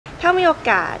ถ้ามีโอ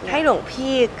กาสให้หลวง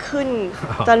พี่ขึ้น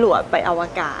จรวดไปอว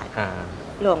กาศ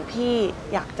หลวงพี่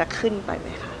อยากจะขึ้นไปไหม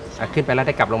คะขึ้นไปแล้วไ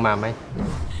ด้กลับลงมาไหม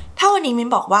ถ้าวันนี้มิน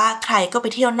บอกว่าใครก็ไป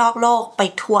เที่ยวนอกโลกไป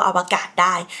ทัวร์อวกาศไ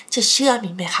ด้จะเชื่อมิ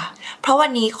นไหมคะเพราะวั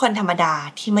นนี้คนธรรมดา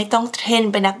ที่ไม่ต้องเทรน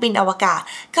เป็นนักบินอวกาศ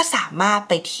ก็สามารถ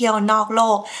ไปเที่ยวนอกโล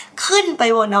กขึ้นไป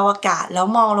บนอวกาศแล้ว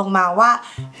มองลงมาว่า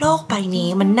โลกใบนี้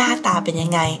มันหน้าตาเป็นยั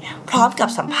งไงพร้อมกับ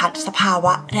สัมผัสสภาว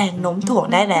ะแรงโน้มถ่วง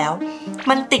ได้แล้ว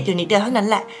มันติดอยู่นิดเดียวเท่านั้น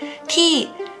แหละที่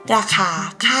ราคา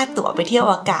ค่าตั๋วไปเที่ยว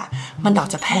อวกาศมันออก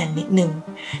จะแพงนิดนึง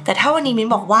แต่ถ้าวันนี้มิ้น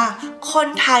บอกว่าคน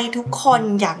ไทยทุกคน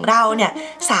อย่างเราเนี่ย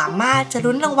สามารถจะ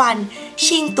ลุ้นรางวัล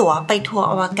ชิงตั๋วไปทัวร์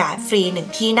อวกาศฟรี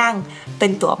1ที่นั่งเป็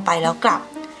นตั๋วไปแล้วกลับ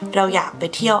เราอยากไป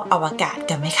เที่ยวอวกาศ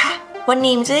กันไหมคะวัน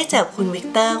นี้มิ้นจะได้เจอคุณวิก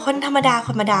เตอร์คนธรรมดา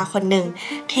คนหนึ่ง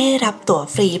ที่รับตั๋ว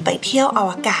ฟรีไปเที่ยวอ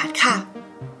วกาศค่ะ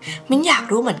มิ้นอยาก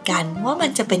รู้เหมือนกันว่ามั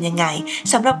นจะเป็นยังไง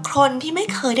สำหรับคนที่ไม่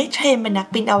เคยได้เทรนเป็นนัก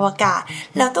บินอวกาศ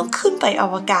แล้วต้องขึ้นไปอ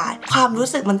วกาศความรู้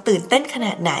สึกมันตื่นเต้นขน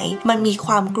าดไหนมันมีค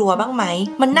วามกลัวบ้างไหม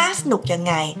มันน่าสนุกยัง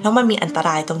ไงแล้วมันมีอันตร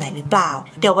ายตรงไหนหรือเปล่า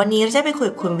เดี๋ยววันนี้เราจะไปคุย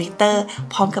กับคุณวิกเตอร์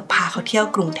พร้อมกับพาเขาเที่ยว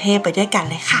กรุงเทพไปด้วยกัน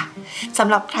เลยค่ะสำ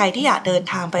หรับใครที่อยากเดิน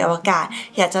ทางไปอวกาศ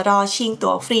อยากจะรอชิง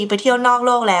ตั๋วฟรีไปเที่ยวนอกโ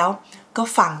ลกแล้วก็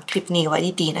ฟังคลิปนี้ไว้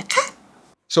ดีๆนะคะ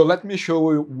So let me show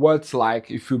you what's like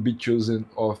if you be chosen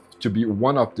to be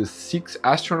one of the 6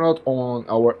 astronauts on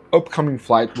our upcoming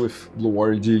flight with Blue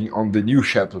Origin on the New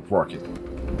Shepard rocket.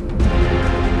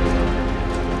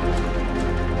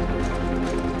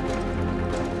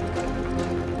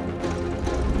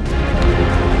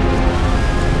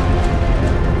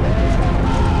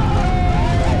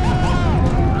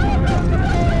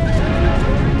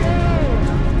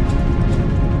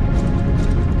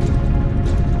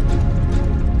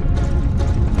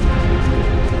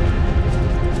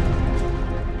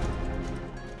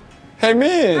 Hey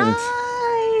Mint!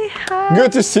 Hi!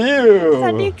 Good to see you!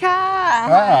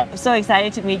 I'm so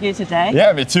excited to meet you today.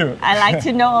 Yeah, me too. I like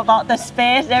to know about the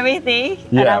space and everything,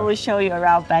 and I will show you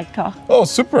around Bangkok. Oh,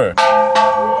 super!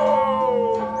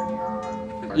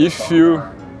 If you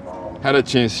had a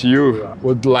chance, you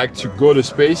would like to go to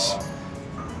space?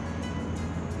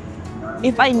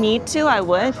 If I need to, I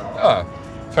would. Ah,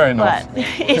 fair enough. But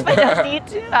if I don't need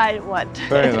to, I won't.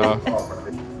 Fair enough.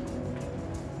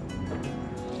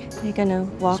 You're gonna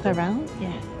walk around?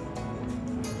 Yeah.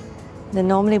 Then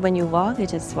normally when you walk, you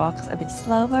just walk a bit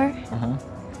slower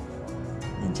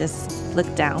and just look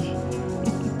down.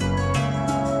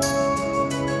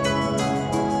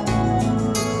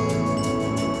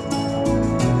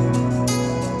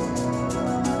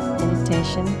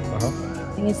 Meditation.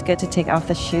 I think it's good to take off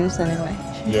the shoes anyway.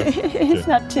 Yeah. It's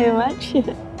not too much.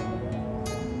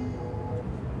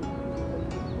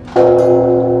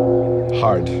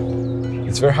 Hard.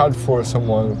 It's very hard for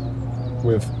someone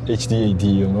with HDAD,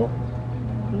 you know?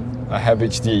 I have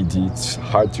HDAD. It's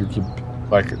hard to keep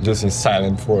just in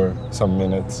silent for some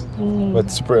minutes,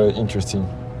 but super interesting.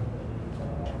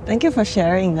 Thank you for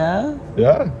sharing, though.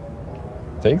 Yeah.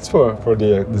 Thanks for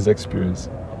this experience.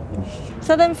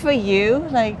 So then for you,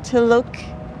 to look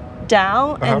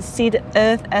down and see the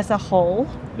Earth as a whole,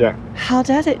 how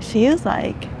does it feel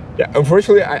like? Yeah,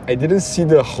 unfortunately, I didn't see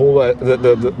the whole,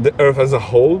 the Earth as a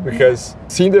whole, because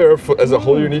seeing the Earth as a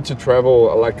whole, you need to travel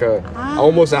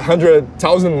almost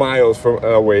 100,000 miles from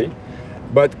away.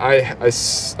 But I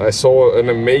saw an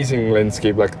amazing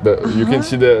landscape. You can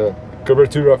see the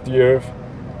curvature of the Earth,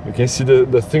 you can see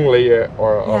the thin layer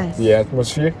of the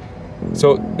atmosphere.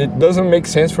 So it doesn't make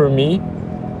sense for me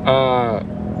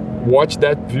watch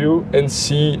that view and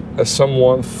see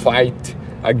someone fight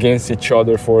against each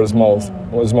other for small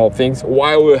things,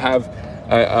 while we have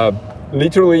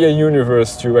literally a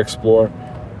universe to explore.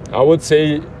 I would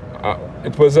say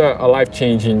it was a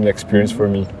life-changing experience for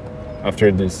me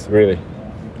after this, really.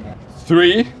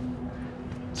 3,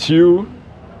 2,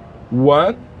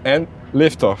 1, and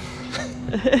lift off.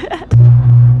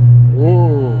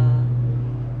 Ooh.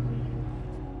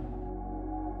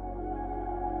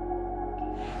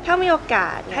 ถ้ามีโอก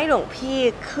าสให้หลวงพี่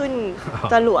ขึ้น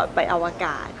จรวดไปอวก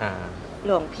าศห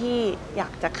ลวงพี่อยา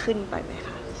กจะขึ้นไปไหมค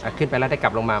ะขึ้นไปแล้วได้กลั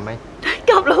บลงมาไหมได้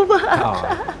กลับลงมา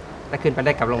ถ้าขึ้นไปไ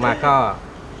ด้กลับลงมาก็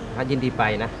ยินดีไป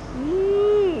นะ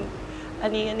อั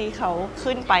นนี้เขา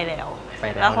ขึ้นไปแล้ว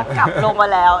เขากลับลงมา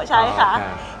แล้วใช่ค่ะ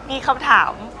มีคำถา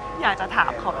มอยากจะถา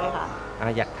มเขาไหมคะ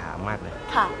อยากถามมากเลย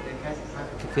ค่ะ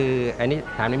คืออันนี้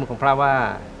ถามในมุมของพระว่า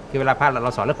คือเวลาพระเร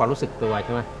าสอนเรื่องความรู้สึกตัวใ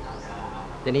ช่ไหม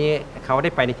ทีนี้เขาได้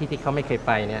ไปในที่ที่เขาไม่เคยไ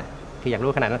ปเนี่ยคืออยาก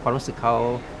รู้ขนาดนั้นความรู้สึกเขา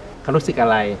รู้สึกอะ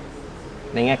ไร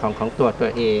ในแง่ของตัว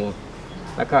เอง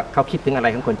แล้วก็เขาคิดถึงอะไร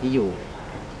ของคนที่อยู่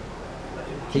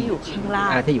ข้างล่าง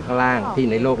ที่อยู่ข้างล่างที่อ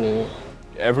ยู่ในโลกนี้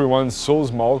everyone's so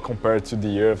small compared to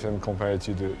the Earth and compared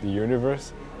to the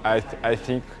universe. I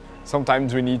think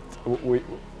sometimes we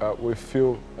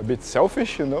feel a bit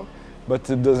selfish, you know, but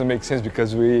it doesn't make sense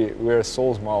because we're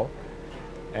so small.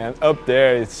 And up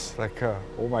there, it's like,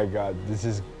 oh my God, this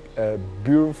is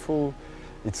beautiful.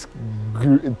 It's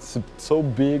so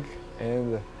big,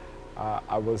 and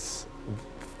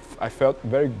I felt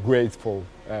very grateful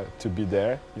to be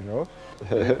there, you know.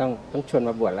 ต้องชวน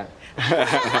มาบวชละ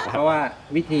เพราะว่า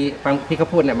วิธีฟังที่เขา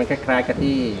พูดเนี่ยมันคล้ายๆกับ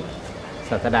ที่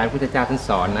ศาสดาพระพุทธเจ้าท่านส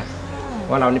อนนะ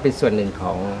ว่าเรานี่เป็นส่วนหนึ่งข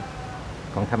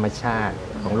องธรรมชาติ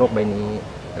ของโลกใบนี้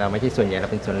เราไม่ใช่ส่วนใหญ่เรา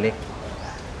เป็นส่วนเล็ก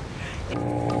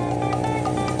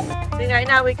So right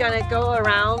now we're gonna go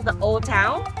around the old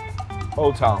town.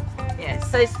 Old town. Yes.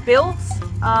 So it's built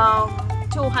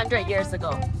 200 years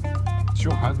ago.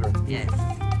 200. Yes.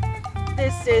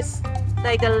 This is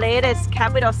like the latest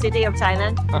capital city of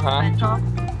Thailand, Bangkok.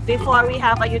 Before we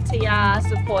have Ayutthaya,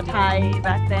 Sukhothai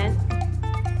back then.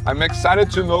 I'm excited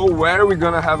to know where we're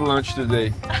gonna have lunch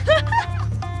today.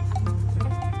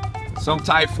 Some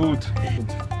Thai food.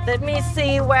 Let me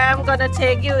see where I'm gonna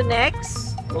take you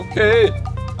next. Okay.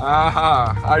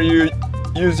 Are you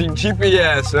using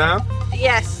GPS, huh?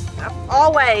 Yes,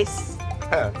 always.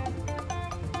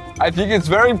 I think it's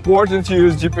very important to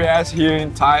use GPS here in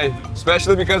Thai,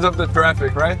 especially because of the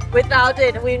traffic, right? Without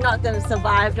it, we're not gonna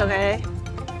survive, okay?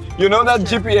 You know that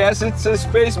GPS, it's a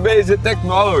space-based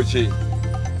technology.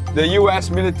 The US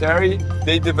military,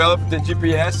 they developed the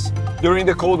GPS during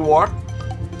the Cold War.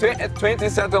 20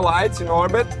 satellites in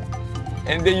orbit,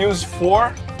 and they use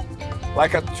 4,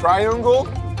 like a triangle,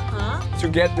 to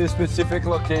get the specific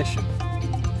location.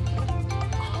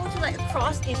 Oh, to like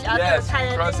cross each other. Yes,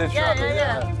 Thai cross each other,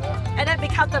 yeah. And then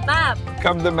become the map.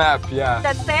 Come the map, yeah.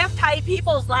 That save Thai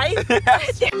people's life.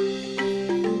 Yes.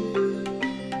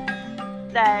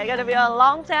 There's gonna be a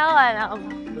long tail, and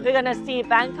we're gonna see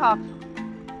Bangkok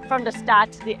from the start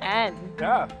to the end.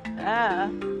 Yeah.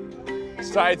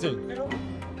 Exciting.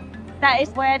 That is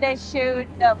where they shoot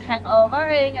the hangover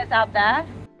ring is up there.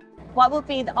 What would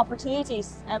be the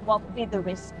opportunities and what would be the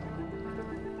risk?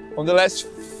 On the last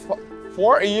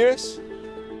 4 years,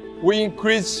 we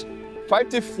increased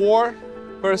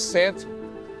 54%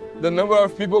 the number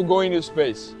of people going to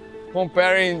space,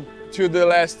 comparing to the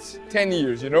last 10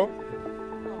 years, you know?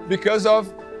 Because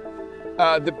of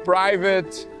the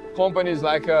private companies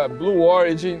like Blue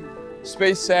Origin,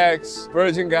 SpaceX,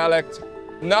 Virgin Galactic.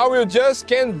 Now we just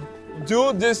can't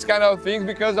do this kind of thing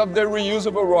because of the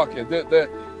reusable rocket.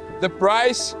 The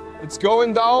price, it's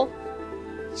going down,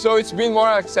 so it's been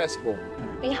more accessible.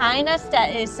 Behind us,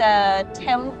 there is a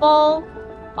temple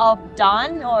of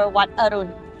Dawn or Wat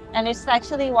Arun, and it's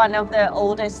actually one of the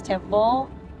oldest temple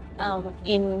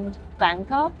in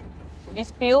Bangkok.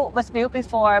 Was built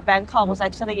before Bangkok was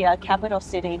actually a capital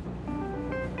city.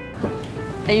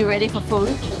 Are you ready for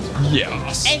food?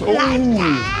 Yes.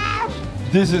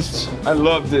 I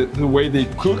love the way they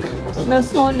cook. Smells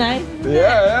so nice.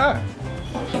 Yeah.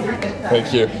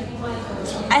 Thank you.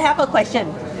 I have a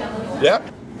question. Yeah.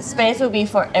 Space will be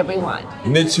for everyone.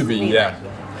 Needs to be, yeah.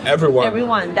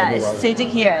 Everyone that is sitting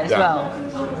here as well.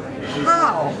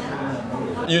 How?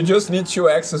 You just need to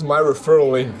access my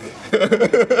referral link.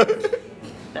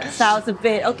 That sounds a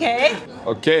bit okay.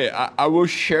 Okay, I will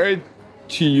share it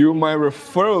to you, my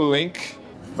referral link.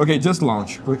 Okay, just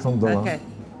launch. Click on the launch. Okay.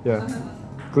 Yeah.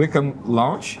 Click on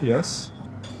launch, yes.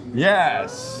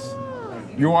 Yes.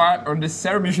 You are on the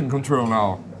Sera mission control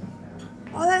now.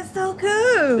 Oh, that's so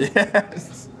cool.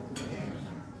 Yes.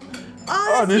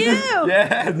 Oh, that's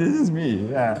you. This is me,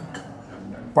 yeah.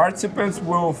 Participants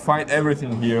will find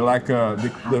everything here, like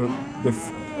the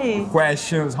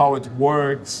questions, how it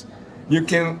works. You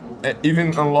can even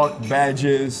unlock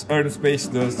badges, earn space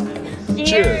dust.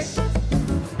 Cheers.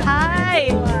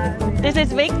 Hi. This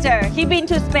is Victor. He been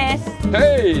to space.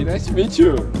 Hey, nice to meet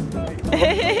you.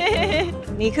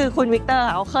 นี่คือคุณวิกเตอร์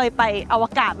เขาเคยไปอว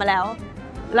กาศมาแล้ว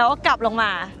แล้วก็กลับลงม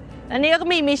าอันนี้ก็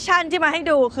มีมิชชั่นที่มาให้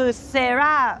ดูคือ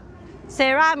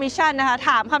Sera Mission นะคะถ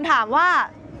ามคำถามว่า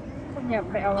คุณอยา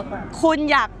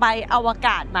กไปอวก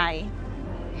าศไหม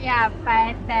อยากไป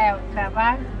แต่แบบว่า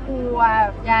กลัว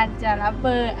ยานจะระเ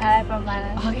บิดอะไรประมาณ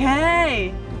นั้น Okay.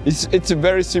 It's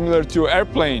very similar to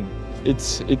airplane.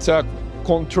 It's a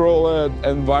controlled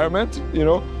environment, you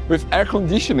know, with air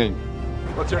conditioning.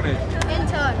 What's your name?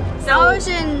 Intern. I was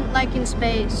in like in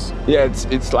space.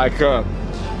 Yeah, it's like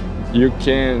you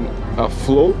can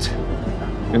float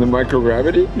in the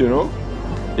microgravity, you know.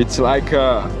 It's like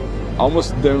almost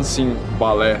dancing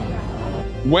ballet.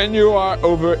 When you are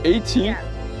over 18,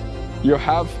 you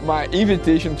have my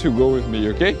invitation to go with me,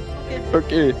 okay?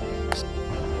 Okay.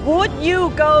 would you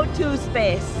go to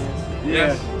space?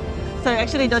 Yes. So you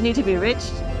actually don't need to be rich,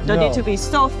 don't need to be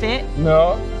so fit,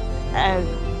 No. and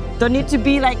don't need to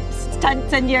be like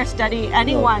 10-year study.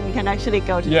 Anyone can actually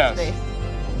go to Yes. space.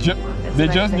 They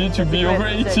amazing. just need to That's be over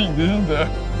amazing. 18. This is the.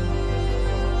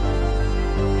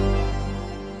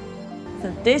 So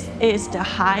this is the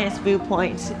highest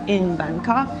viewpoint in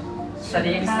Bangkok. สวัส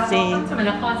ดีครับ See. สมัย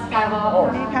นครสกายวอล์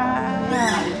ก ค่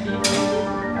ะ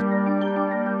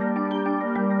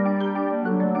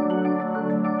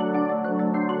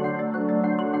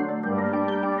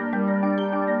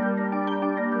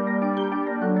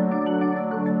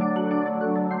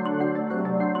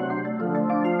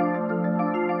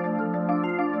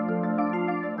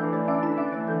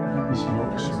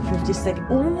 50 seconds.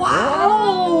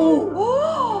 Wow!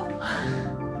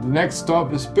 The next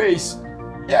stop is space.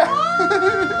 Yeah.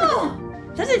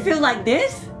 Does it feel like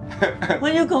this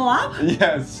when you go up?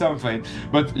 Yeah, something.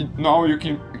 But now you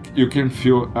can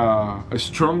feel a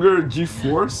stronger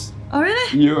G-force. Oh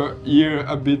really? You're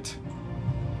a bit.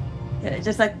 Yeah,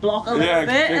 just like block a little Yeah,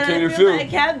 bit, and can I you feel feel? like I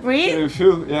can't Can breathe. you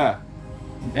feel? Yeah.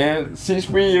 And since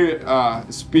we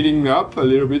speeding up a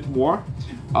little bit more,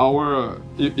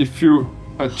 if you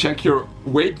check your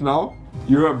weight now,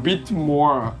 you're a bit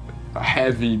more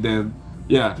heavy than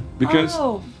because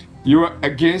Oh. you're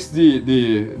against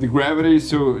the gravity,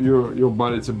 so your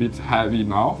body's a bit heavy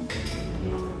now.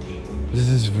 This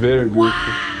is very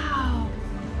beautiful. Wow!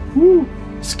 Woo,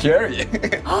 scary.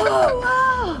 Oh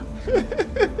wow!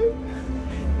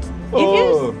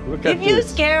 Oh, look at If you're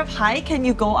this. scared of height, can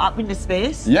you go up into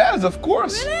space? Yes, of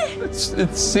course. Really?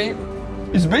 It's same.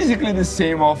 It's basically the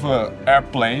same of an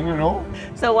airplane, you know.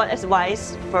 So what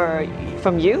advice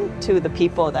from you to the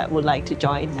people that would like to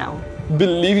join now?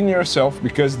 Believe in yourself,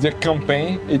 because the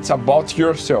campaign, it's about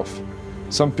yourself.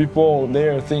 Some people,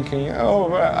 they're thinking,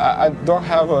 oh, I don't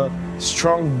have a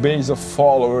strong base of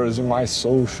followers in my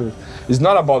social. It's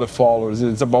not about the followers,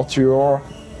 it's about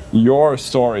your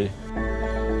story.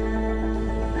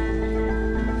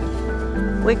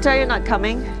 Victor, you're not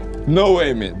coming? No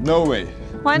way, man, no way.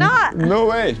 Why not? No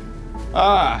way.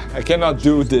 I cannot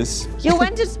do this. You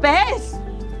went to space!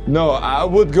 No, I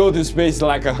would go to space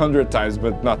like 100 times,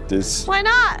 but not this. Why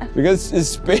not? Because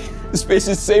space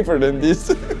is safer than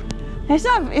this.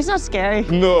 It's not scary.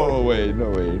 No way, no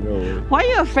way, no way. What are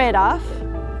you afraid of?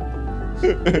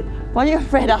 What are you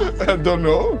afraid of? I don't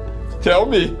know. Tell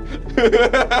me.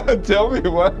 Tell me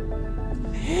what.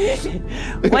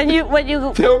 When you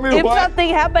Tell me if why. something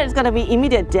happens, it's gonna be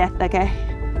immediate death, okay?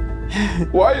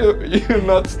 Why you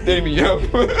not standing up?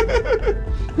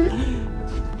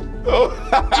 Oh.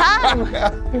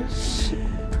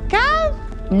 Come!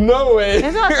 No way.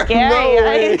 It's not scary. No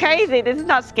way. It's crazy. This is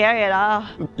not scary at all.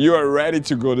 You are ready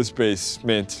to go to space,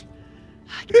 mate.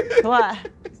 ว่า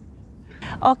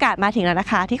โอกาสมาถึงแล้วนะ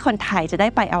คะที่คนไทยจะได้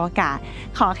ไปอวกาศ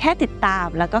ขอแค่ติดตาม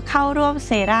แล้วก็เข้าร่วม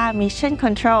Sera Mission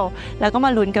Control แล้วก็มา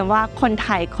ลุ้นกันว่าคนไท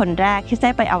ยคนแรกที่ไ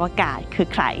ด้ไปอวกาศคือ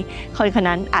ใครคน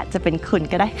นั้นอาจจะเป็นคุณ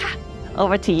ก็ได้ค่ะ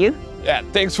Over to you. Yeah,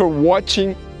 thanks for watching.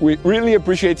 We really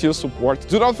appreciate your support.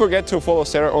 Do not forget to follow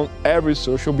Sera on every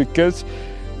social, because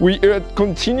we are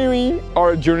continuing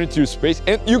our journey to space,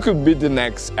 and you could be the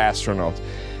next astronaut.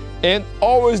 And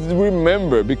always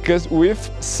remember, because with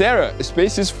Sera,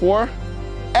 space is for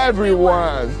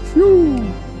everyone.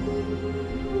 Whew.